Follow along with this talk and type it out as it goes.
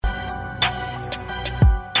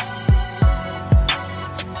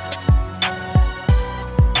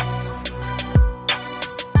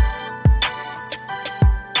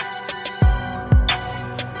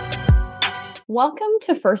Welcome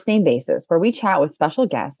to First Name Basis, where we chat with special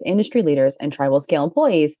guests, industry leaders, and tribal scale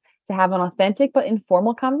employees to have an authentic but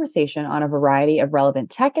informal conversation on a variety of relevant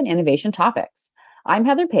tech and innovation topics. I'm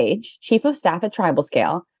Heather Page, Chief of Staff at Tribal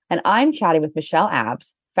Scale, and I'm chatting with Michelle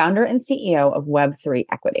Abbs, founder and CEO of Web3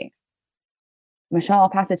 Equity. Michelle, I'll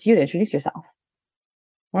pass it to you to introduce yourself.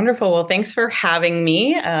 Wonderful. Well, thanks for having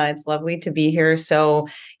me. It's lovely to be here. So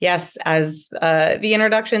yes, as the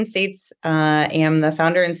introduction states, I am the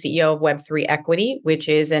founder and CEO of Web3 Equity, which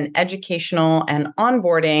is an educational and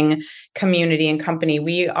onboarding community and company.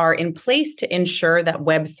 We are in place to ensure that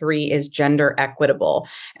Web3 is gender equitable.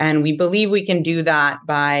 And we believe we can do that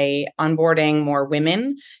by onboarding more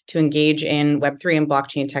women to engage in Web3 and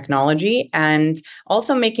blockchain technology, and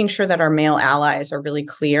also making sure that our male allies are really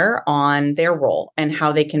clear on their role and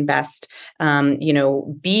how they can best,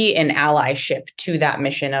 be an allyship to that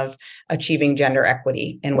mission of achieving gender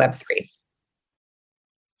equity in Web3.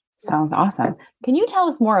 Sounds awesome. Can you tell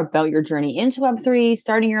us more about your journey into Web3,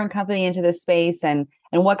 starting your own company into this space, and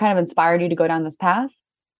what kind of inspired you to go down this path?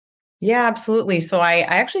 Yeah, absolutely. So I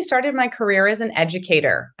actually started my career as an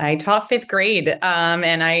educator. I taught fifth grade,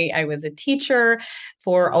 and I was a teacher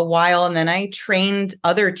for a while, and then I trained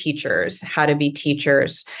other teachers how to be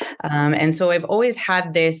teachers. And so I've always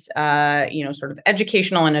had this, sort of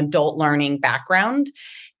educational and adult learning background.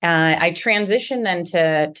 I transitioned then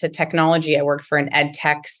to technology. I worked for an ed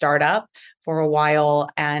tech startup for a while,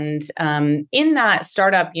 and in that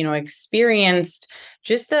startup, experienced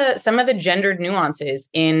just some of the gendered nuances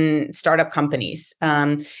in startup companies,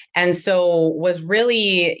 and so was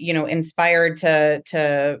really, inspired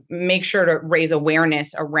to make sure to raise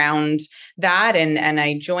awareness around that. And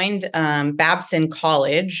I joined Babson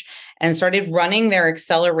College and started running their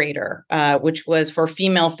accelerator, which was for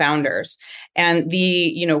female founders. And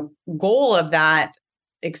the goal of that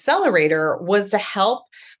accelerator was to help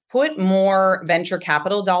put more venture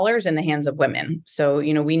capital dollars in the hands of women. So,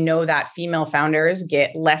 we know that female founders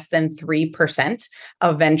get less than 3%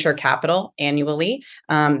 of venture capital annually.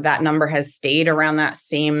 That number has stayed around that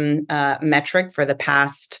same metric for the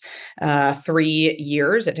past 3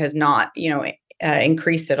 years. It has not,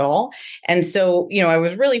 increased at all. And so, I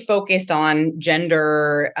was really focused on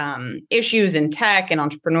gender issues in tech and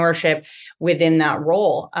entrepreneurship within that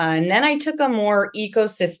role. And then I took a more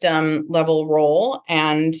ecosystem level role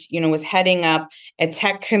and, was heading up a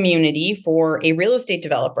tech community for a real estate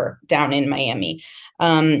developer down in Miami.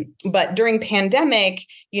 But during pandemic,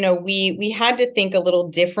 we had to think a little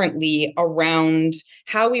differently around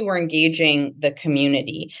how we were engaging the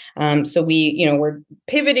community. So we, were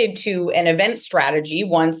pivoted to an event strategy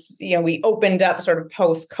once, we opened up sort of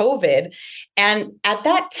post-COVID. And at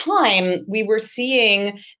that time, we were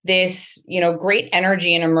seeing this, great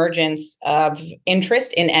energy and emergence of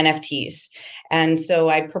interest in NFTs. And so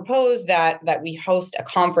I proposed that we host a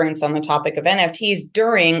conference on the topic of NFTs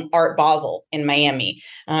during Art Basel in Miami.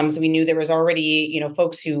 So we knew there was already,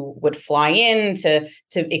 folks who would fly in to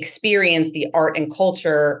experience the art and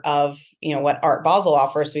culture of, what Art Basel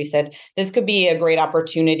offers. So we said this could be a great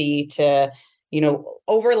opportunity to,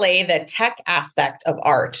 overlay the tech aspect of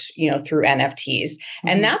art, through NFTs. Mm-hmm.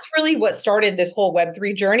 And that's really what started this whole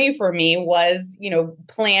Web3 journey for me was,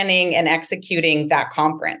 planning and executing that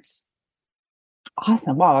conference.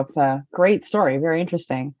 Awesome. Wow, that's a great story. Very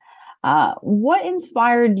interesting. What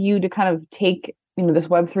inspired you to kind of take, this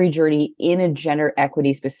Web3 journey in a gender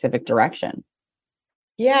equity specific direction?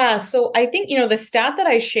 Yeah. So I think, the stat that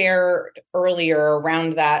I shared earlier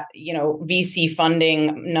around that, VC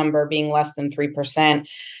funding number being less than 3%,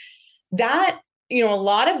 that, a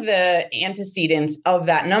lot of the antecedents of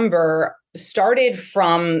that number started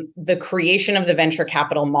from the creation of the venture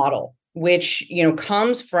capital model, which,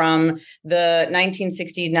 comes from the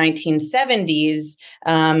 1960s, 1970s,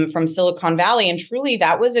 from Silicon Valley. And truly,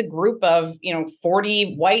 that was a group of,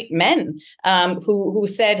 40 white men who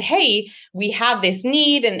said, hey, we have this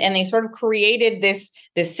need. And they sort of created this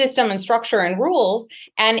system and structure and rules.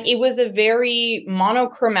 And it was a very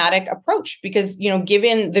monochromatic approach because,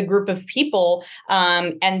 given the group of people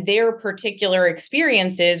and their particular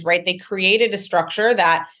experiences, right, they created a structure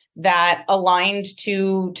that aligned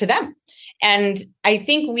to them. And I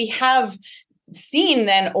think we have seen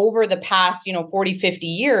then over the past, 40, 50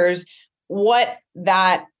 years, what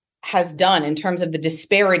that has done in terms of the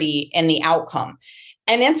disparity in the outcome.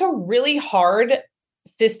 And it's a really hard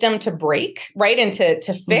system to break, right? And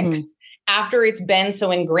to fix after it's been so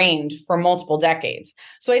ingrained for multiple decades.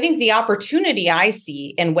 So I think the opportunity I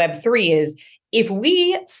see in Web3 is if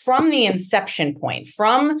we, from the inception point,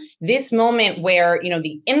 from this moment where,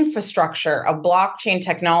 the infrastructure of blockchain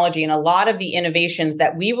technology and a lot of the innovations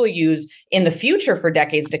that we will use in the future for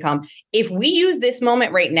decades to come, if we use this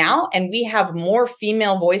moment right now and we have more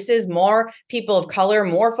female voices, more people of color,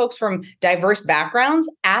 more folks from diverse backgrounds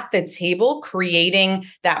at the table creating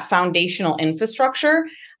that foundational infrastructure,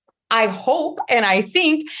 I hope and I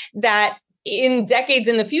think that in decades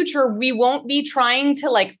in the future, we won't be trying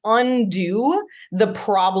to undo the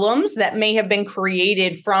problems that may have been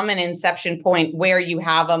created from an inception point where you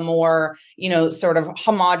have a more, sort of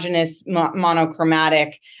homogenous,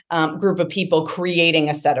 monochromatic group of people creating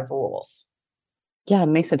a set of rules. Yeah, it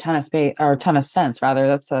makes a ton of space or a ton of sense, rather.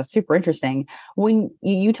 That's super interesting. When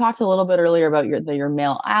you talked a little bit earlier about your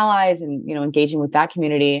male allies and, engaging with that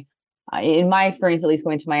community, in my experience, at least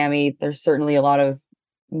going to Miami, there's certainly a lot of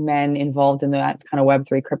men involved in that kind of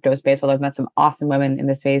Web3 crypto space, although I've met some awesome women in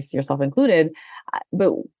this space, yourself included.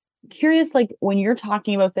 But curious, when you're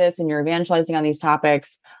talking about this and you're evangelizing on these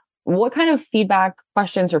topics, what kind of feedback,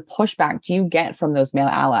 questions, or pushback do you get from those male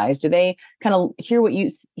allies? Do they kind of hear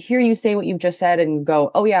you say what you've just said and go,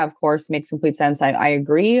 oh yeah, of course, makes complete sense, I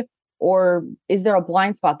agree? Or is there a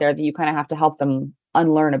blind spot there that you kind of have to help them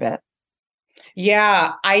unlearn a bit?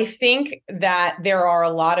 Yeah, I think that there are a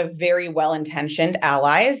lot of very well-intentioned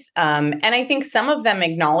allies. And I think some of them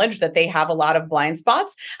acknowledge that they have a lot of blind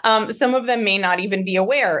spots. Some of them may not even be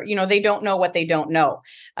aware, they don't know what they don't know.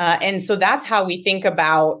 And so that's how we think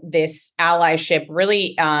about this allyship.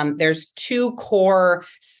 Really, there's two core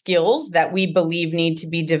skills that we believe need to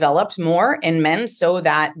be developed more in men so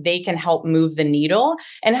that they can help move the needle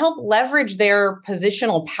and help leverage their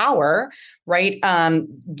positional power, right?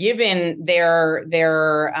 Given their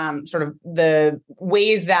sort of the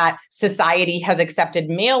ways that society has accepted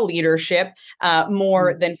male leadership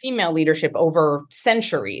more than female leadership over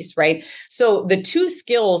centuries, right? So the two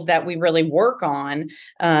skills that we really work on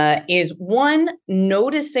is one,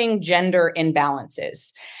 noticing gender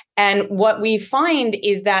imbalances. And what we find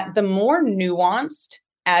is that the more nuanced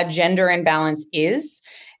a gender imbalance is,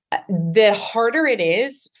 the harder it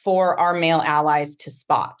is for our male allies to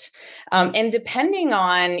spot. And depending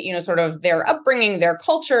on, sort of their upbringing, their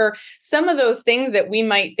culture, some of those things that we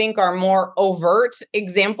might think are more overt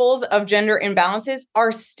examples of gender imbalances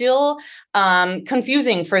are still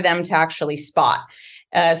confusing for them to actually spot.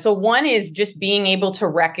 So one is just being able to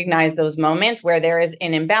recognize those moments where there is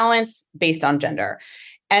an imbalance based on gender.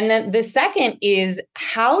 And then the second is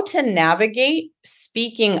how to navigate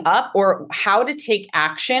speaking up or how to take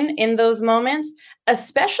action in those moments,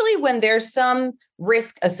 especially when there's some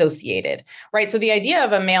risk associated, right? So the idea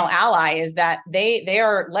of a male ally is that they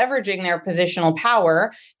are leveraging their positional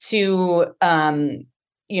power to,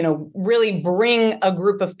 really bring a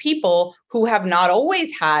group of people who have not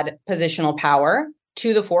always had positional power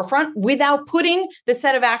to the forefront without putting the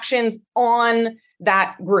set of actions on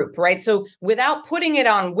that group, right? So without putting it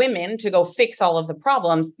on women to go fix all of the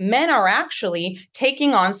problems, men are actually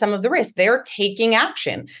taking on some of the risk. They're taking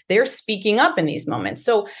action. They're speaking up in these moments.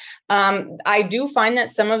 So I do find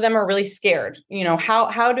that some of them are really scared.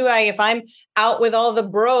 How do I, if I'm out with all the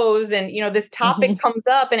bros and, this topic comes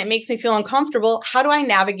up and it makes me feel uncomfortable, how do I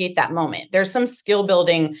navigate that moment? There's some skill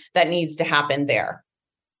building that needs to happen there.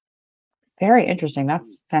 Very interesting.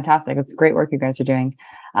 That's fantastic. It's great work you guys are doing.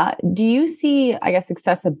 Do you see, I guess,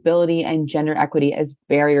 accessibility and gender equity as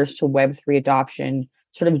barriers to Web3 adoption,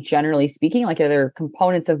 sort of generally speaking? Are there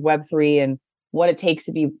components of Web3 and what it takes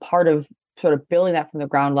to be part of sort of building that from the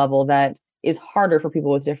ground level that is harder for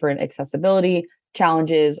people with different accessibility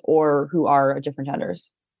challenges or who are different genders?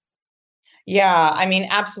 Yeah, I mean,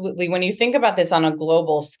 absolutely. When you think about this on a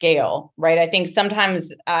global scale, right? I think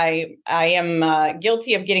sometimes I am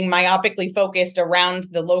guilty of getting myopically focused around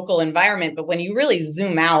the local environment. But when you really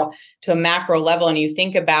zoom out to a macro level and you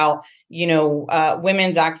think about,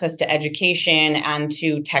 women's access to education and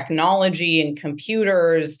to technology and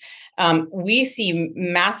computers, we see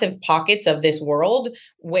massive pockets of this world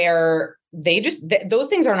where those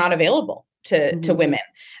things are not available to women.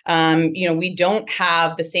 We don't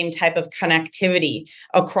have the same type of connectivity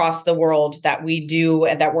across the world that we do,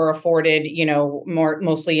 that we're afforded,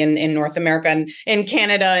 mostly in North America and in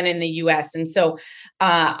Canada and in the US. And so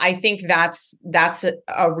I think that's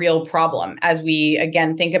a real problem as we,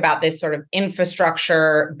 again, think about this sort of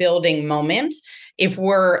infrastructure building moment. if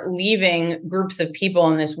we're leaving groups of people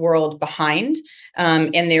in this world behind,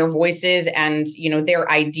 and their voices and,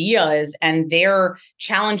 their ideas and their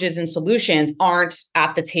challenges and solutions aren't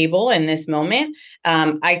at the table in this moment.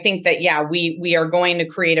 I think that, we are going to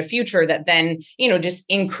create a future that then, just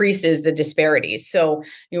increases the disparities. So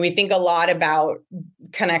we think a lot about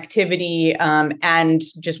connectivity and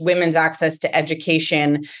just women's access to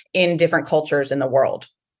education in different cultures in the world.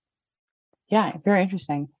 Yeah, very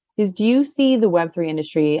interesting. Do you see the Web3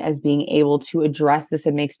 industry as being able to address this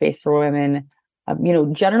and make space for women,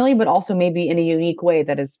 generally, but also maybe in a unique way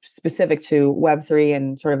that is specific to Web3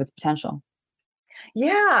 and sort of its potential?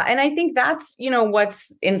 Yeah. And I think that's,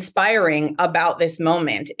 what's inspiring about this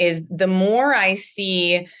moment is the more I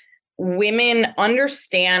see women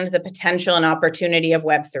understand the potential and opportunity of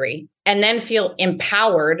Web3 and then feel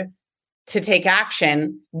empowered to take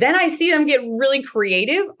action, then I see them get really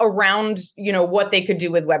creative around, what they could do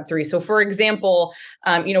with Web3. So for example,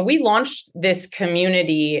 we launched this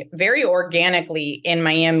community very organically in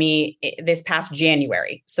Miami this past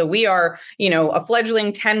January. So we are, a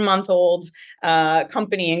fledgling 10-month-old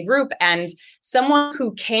company and group. And someone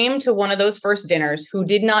who came to one of those first dinners who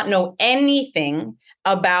did not know anything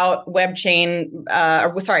about blockchain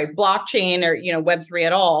or, Web3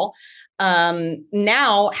 at all,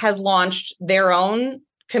 now has launched their own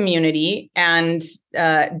community and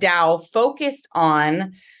DAO focused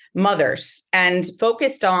on mothers and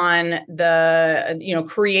focused on the,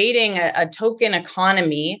 creating a token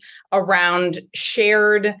economy around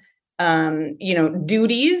shared,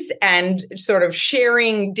 duties and sort of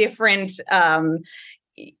sharing different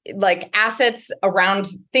like assets around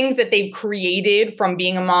things that they've created from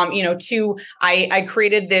being a mom, I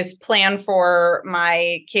created this plan for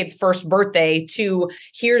my kid's first birthday to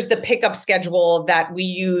here's the pickup schedule that we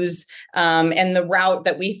use and the route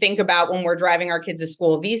that we think about when we're driving our kids to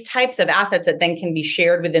school, these types of assets that then can be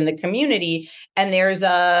shared within the community. And there's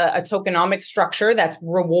a tokenomic structure that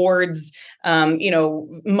rewards,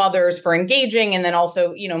 mothers for engaging and then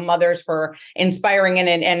also, mothers for inspiring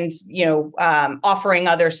and offering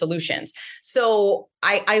other solutions. So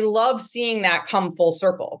I love seeing that come full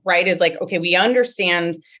circle, right? Is like, okay, we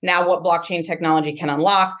understand now what blockchain technology can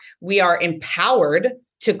unlock. We are empowered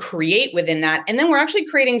to create within that. And then we're actually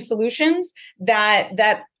creating solutions that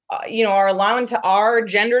are allowing to our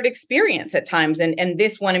gendered experience at times. And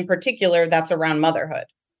this one in particular, that's around motherhood.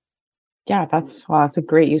 Yeah, that's a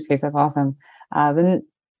great use case. That's awesome. Then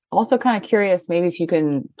also kind of curious, maybe if you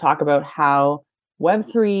can talk about how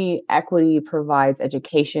Web3 equity provides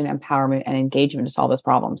education, empowerment, and engagement to solve this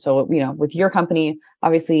problem. So, with your company,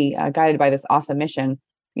 obviously guided by this awesome mission,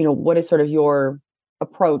 what is sort of your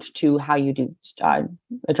approach to how you do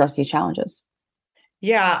address these challenges?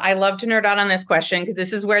 Yeah, I love to nerd out on this question because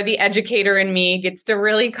this is where the educator in me gets to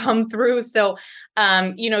really come through. So,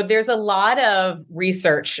 there's a lot of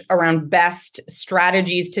research around best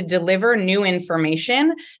strategies to deliver new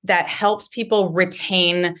information that helps people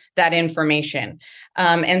retain that information.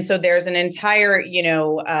 And so there's an entire,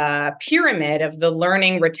 pyramid of the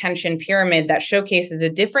learning retention pyramid that showcases the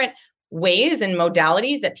different ways and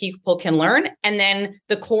modalities that people can learn, and then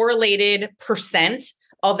the correlated percent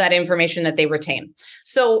of that information that they retain.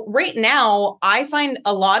 So right now, I find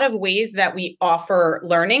a lot of ways that we offer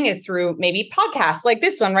learning is through maybe podcasts like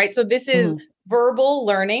this one, right? So this is verbal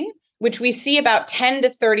learning, which we see about 10 to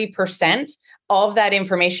 30% of that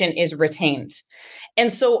information is retained.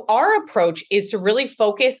 And so our approach is to really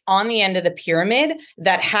focus on the end of the pyramid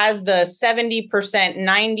that has the 70%,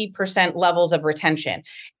 90% levels of retention.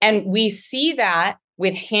 And we see that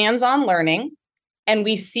with hands-on learning, and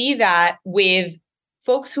we see that with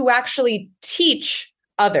folks who actually teach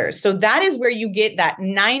others. So that is where you get that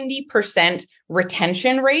 90%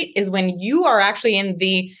 retention rate, is when you are actually in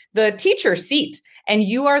the teacher seat and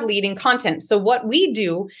you are leading content. So what we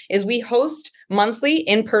do is we host monthly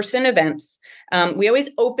in-person events. We always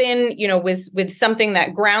open, with something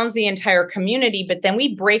that grounds the entire community, but then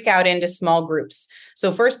we break out into small groups.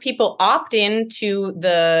 So first people opt into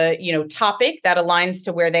the, topic that aligns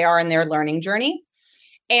to where they are in their learning journey.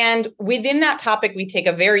 And within that topic, we take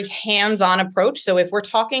a very hands-on approach. So if we're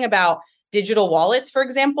talking about digital wallets, for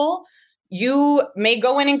example, you may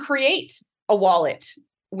go in and create a wallet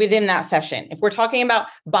within that session. If we're talking about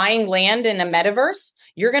buying land in a metaverse,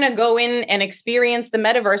 you're going to go in and experience the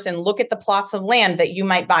metaverse and look at the plots of land that you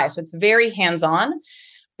might buy. So it's very hands-on.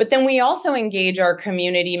 But then we also engage our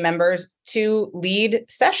community members to lead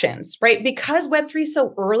sessions, right? Because Web3 is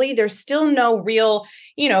so early, there's still no real,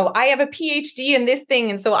 I have a PhD in this thing,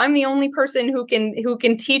 and so I'm the only person who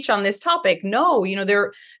can teach on this topic. No,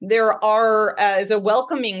 there are is a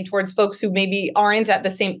welcoming towards folks who maybe aren't at the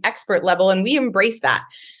same expert level, and we embrace that.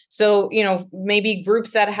 So, maybe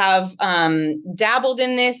groups that have dabbled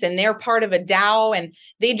in this and they're part of a DAO and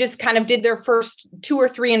they just kind of did their first 2 or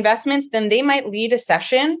 3 investments, then they might lead a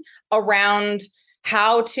session around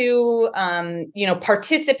how to,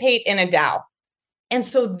 participate in a DAO. And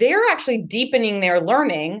so they're actually deepening their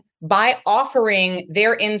learning by offering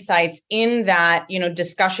their insights in that,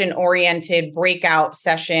 discussion-oriented breakout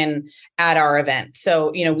session at our event.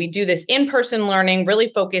 So, we do this in-person learning really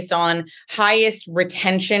focused on highest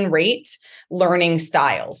retention rate learning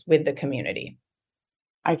styles with the community.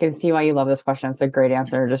 I can see why you love this question. It's a great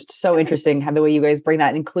answer. Just so interesting how the way you guys bring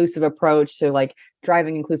that inclusive approach to like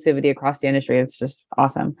driving inclusivity across the industry. It's just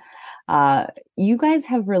awesome. You guys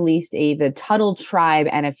have released the Tuttle Tribe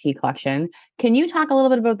NFT collection. Can you talk a little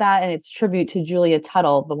bit about that and its tribute to Julia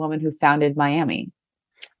Tuttle, the woman who founded Miami?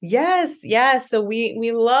 Yes. So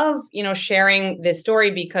we love, sharing this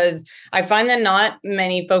story because I find that not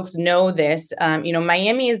many folks know this.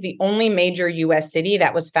 Miami is the only major US city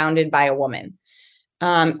that was founded by a woman.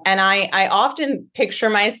 And I often picture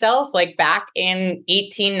myself like back in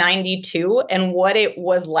 1892 and what it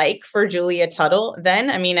was like for Julia Tuttle then.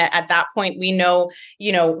 I mean, at that point, we know,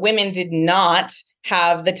 women did not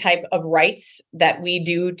have the type of rights that we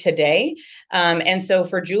do today. And so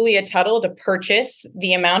for Julia Tuttle to purchase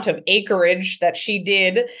the amount of acreage that she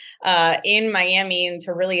did in Miami and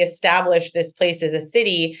to really establish this place as a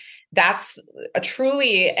city, that's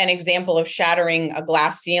truly an example of shattering a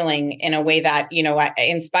glass ceiling in a way that,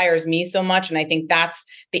 inspires me so much. And I think that's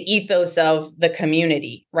the ethos of the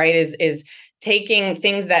community, right? Is taking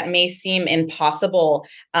things that may seem impossible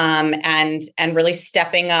and really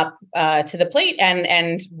stepping up to the plate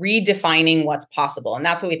and redefining what's possible. And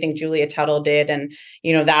that's what we think Julia Tuttle did. And,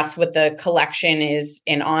 that's what the collection is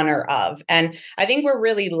in honor of. And I think we're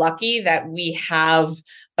really lucky that we have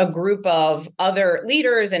a group of other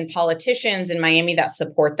leaders and politicians in Miami that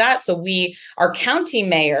support that. So our county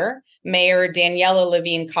Mayor Daniela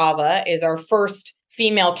Levine Cava is our first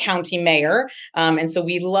female county mayor. And so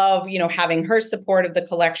we love, having her support of the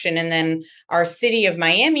collection. And then our city of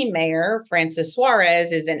Miami mayor, Francis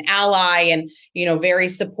Suarez, is an ally and, very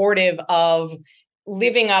supportive of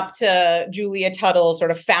living up to Julia Tuttle's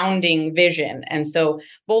sort of founding vision. And so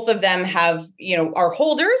both of them have, are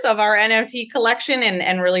holders of our NFT collection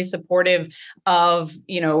and really supportive of,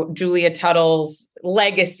 Julia Tuttle's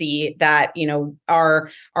legacy that, our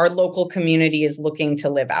local community is looking to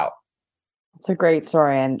live out. It's a great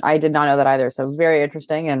story. And I did not know that either. So very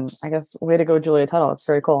interesting. And I guess way to go, Julia Tuttle. It's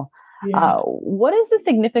very cool. Yeah. What is the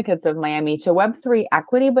significance of Miami to Web3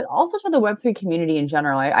 equity, but also to the Web3 community in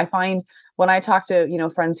general? I find when I talk to,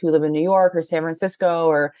 friends who live in New York or San Francisco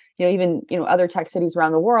or, even, other tech cities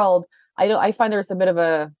around the world, I find there's a bit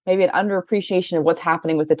of maybe an underappreciation of what's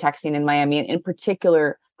happening with the tech scene in Miami, and in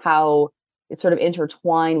particular, how it's sort of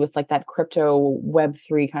intertwined with like that crypto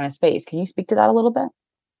Web3 kind of space. Can you speak to that a little bit?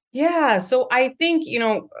 Yeah. So I think,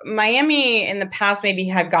 Miami in the past maybe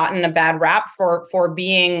had gotten a bad rap for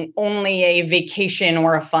being only a vacation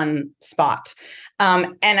or a fun spot.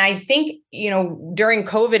 And I think, during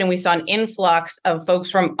COVID, and we saw an influx of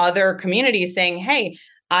folks from other communities saying, hey,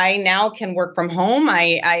 I now can work from home.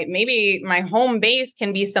 I maybe my home base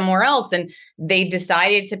can be somewhere else. And they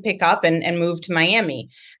decided to pick up and move to Miami.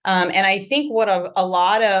 And I think what a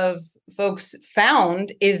lot of folks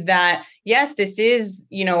found is that, yes, this is,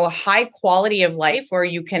 a high quality of life where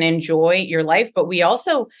you can enjoy your life, but we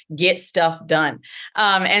also get stuff done.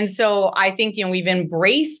 And so I think, we've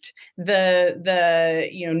embraced the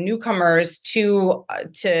newcomers to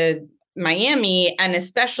Miami, and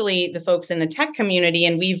especially the folks in the tech community.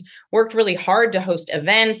 And we've worked really hard to host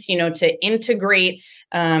events, to integrate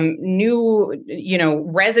new,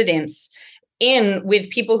 residents in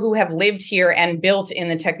with people who have lived here and built in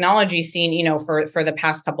the technology scene, for the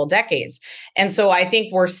past couple decades. And so I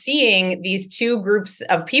think we're seeing these two groups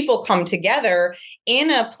of people come together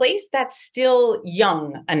in a place that's still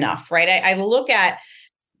young enough, right? I look at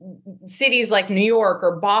cities like New York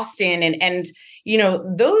or Boston and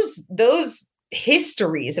those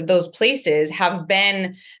histories of those places have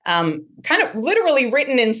been kind of literally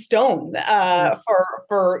written in stone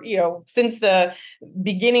for since the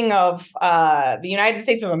beginning of the United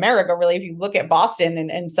States of America, really, if you look at Boston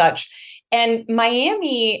and such. And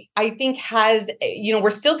Miami, I think we're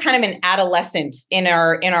still kind of an adolescent in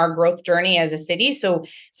our growth journey as a city. So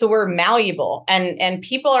we're malleable, and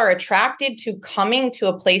people are attracted to coming to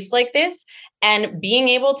a place like this and being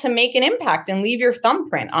able to make an impact and leave your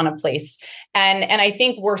thumbprint on a place. And I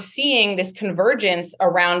think we're seeing this convergence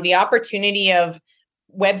around the opportunity of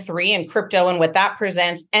Web3 and crypto and what that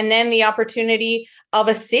presents, and then the opportunity of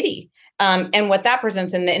a city. And what that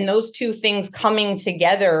presents, and those two things coming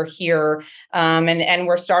together here, and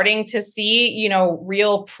we're starting to see,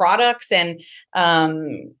 real products and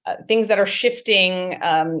things that are shifting,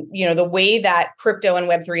 the way that crypto and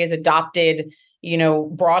Web3 is adopted,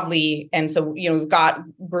 broadly. And so, we've got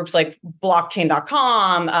groups like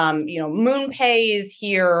blockchain.com, MoonPay is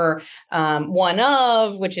here,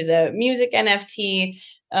 OneOf, which is a music NFT.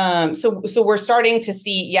 So we're starting to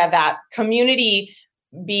see, that community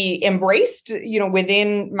be embraced,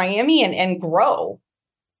 within Miami and grow.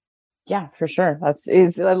 Yeah, for sure.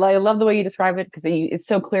 I love the way you describe it, because it's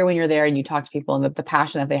so clear when you're there and you talk to people, and the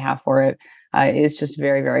passion that they have for it is just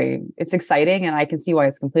very, very, it's exciting. And I can see why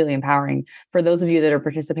it's completely empowering for those of you that are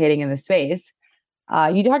participating in this space.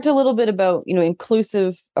 You talked a little bit about,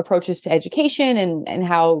 inclusive approaches to education and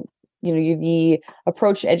how, the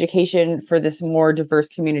approach to education for this more diverse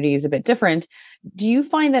community is a bit different. Do you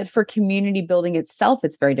find that for community building itself,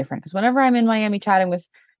 it's very different? Because whenever I'm in Miami chatting with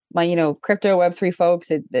my, crypto Web3 folks,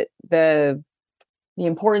 the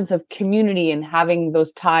importance of community and having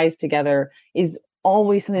those ties together is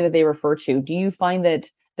always something that they refer to. Do you find that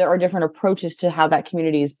there are different approaches to how that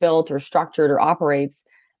community is built or structured or operates?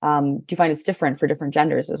 Do you find it's different for different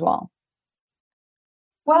genders as well?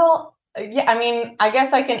 Well, yeah, I mean, I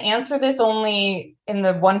guess I can answer this only in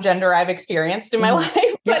the one gender I've experienced in my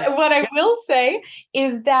life. But what I will say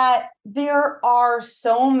is that there are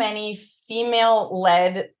so many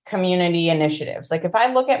female-led community initiatives. Like if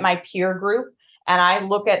I look at my peer group and I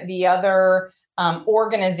look at the other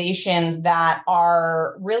organizations that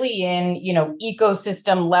are really in,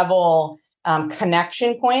 ecosystem level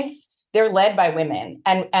connection points, they're led by women.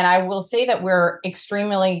 And I will say that we're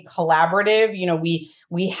extremely collaborative.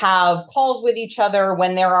 We have calls with each other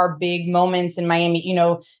when there are big moments in Miami,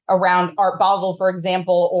 around Art Basel, for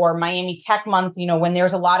example, or Miami Tech Month, when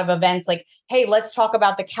there's a lot of events like, hey, let's talk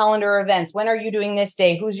about the calendar events. When are you doing this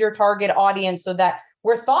day? Who's your target audience? So that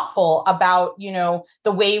we're thoughtful about,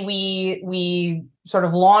 the way we sort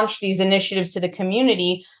of launch these initiatives to the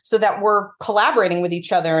community, so that we're collaborating with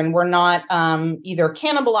each other and we're not either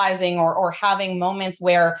cannibalizing or having moments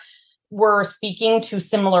where we're speaking to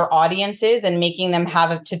similar audiences and making them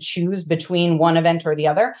have to choose between one event or the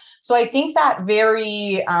other. So I think that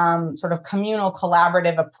very sort of communal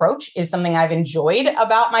collaborative approach is something I've enjoyed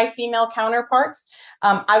about my female counterparts.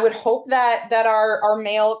 I would hope that our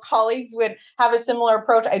male colleagues would have a similar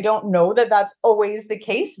approach. I don't know that that's always the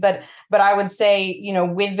case, but I would say,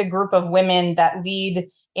 with the group of women that lead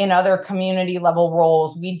in other community level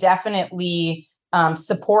roles, we definitely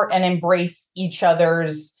support and embrace each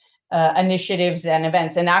other's initiatives and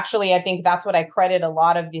events. And actually, I think that's what I credit a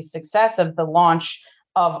lot of the success of the launch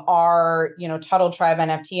of our, Tuttle Tribe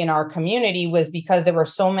NFT in our community, was because there were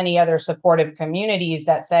so many other supportive communities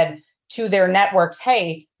that said to their networks,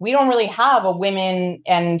 hey, we don't really have a women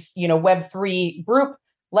and, Web3 group.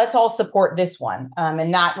 Let's all support this one.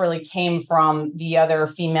 And that really came from the other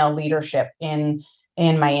female leadership in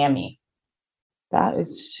Miami. That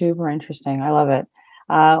is super interesting. I love it.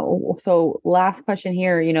 So last question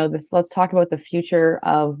here, let's talk about the future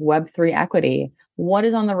of Web3 equity. What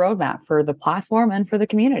is on the roadmap for the platform and for the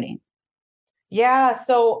community? Yeah.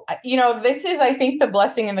 So, this is, I think, the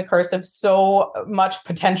blessing and the curse of so much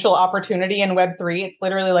potential opportunity in Web3. It's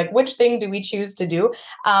literally like, which thing do we choose to do?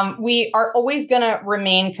 We are always going to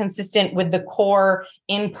remain consistent with the core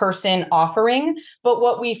in-person offering. But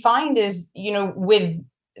what we find is, can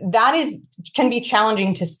be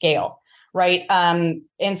challenging to scale. Right. And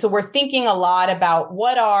so we're thinking a lot about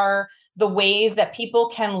what are the ways that people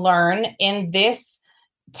can learn in this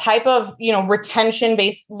type of,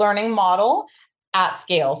 retention-based learning model at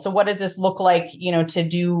scale. So what does this look like, to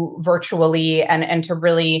do virtually and to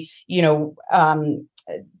really,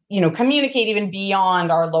 communicate even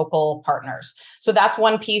beyond our local partners. So that's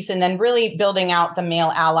one piece. And then really building out the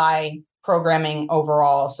male ally programming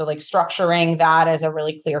overall. So like structuring that as a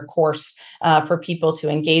really clear course for people to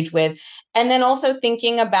engage with. And then also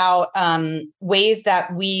thinking about ways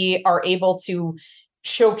that we are able to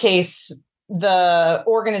showcase the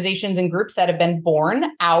organizations and groups that have been born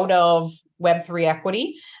out of Web3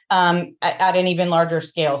 equity, at an even larger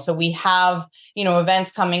scale. So we have,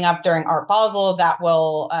 events coming up during Art Basel that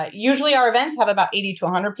will, usually our events have about 80 to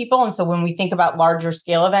 100 people. And so when we think about larger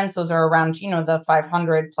scale events, those are around, the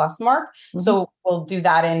 500 plus mark. Mm-hmm. So we'll do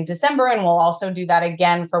that in December, and we'll also do that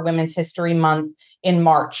again for Women's History Month in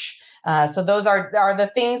March. So those are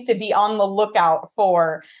the things to be on the lookout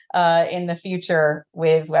for in the future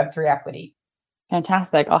with Web3 equity.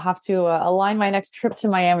 Fantastic. I'll have to align my next trip to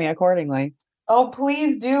Miami accordingly. Oh,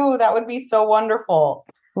 please do. That would be so wonderful.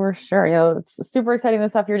 For sure. It's super exciting, the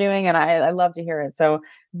stuff you're doing, and I love to hear it. So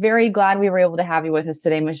very glad we were able to have you with us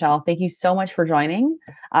today, Michelle. Thank you so much for joining.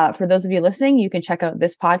 For those of you listening, you can check out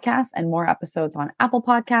this podcast and more episodes on Apple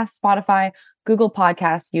Podcasts, Spotify, Google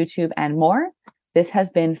Podcasts, YouTube, and more. This has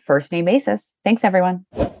been First Name Basis. Thanks, everyone.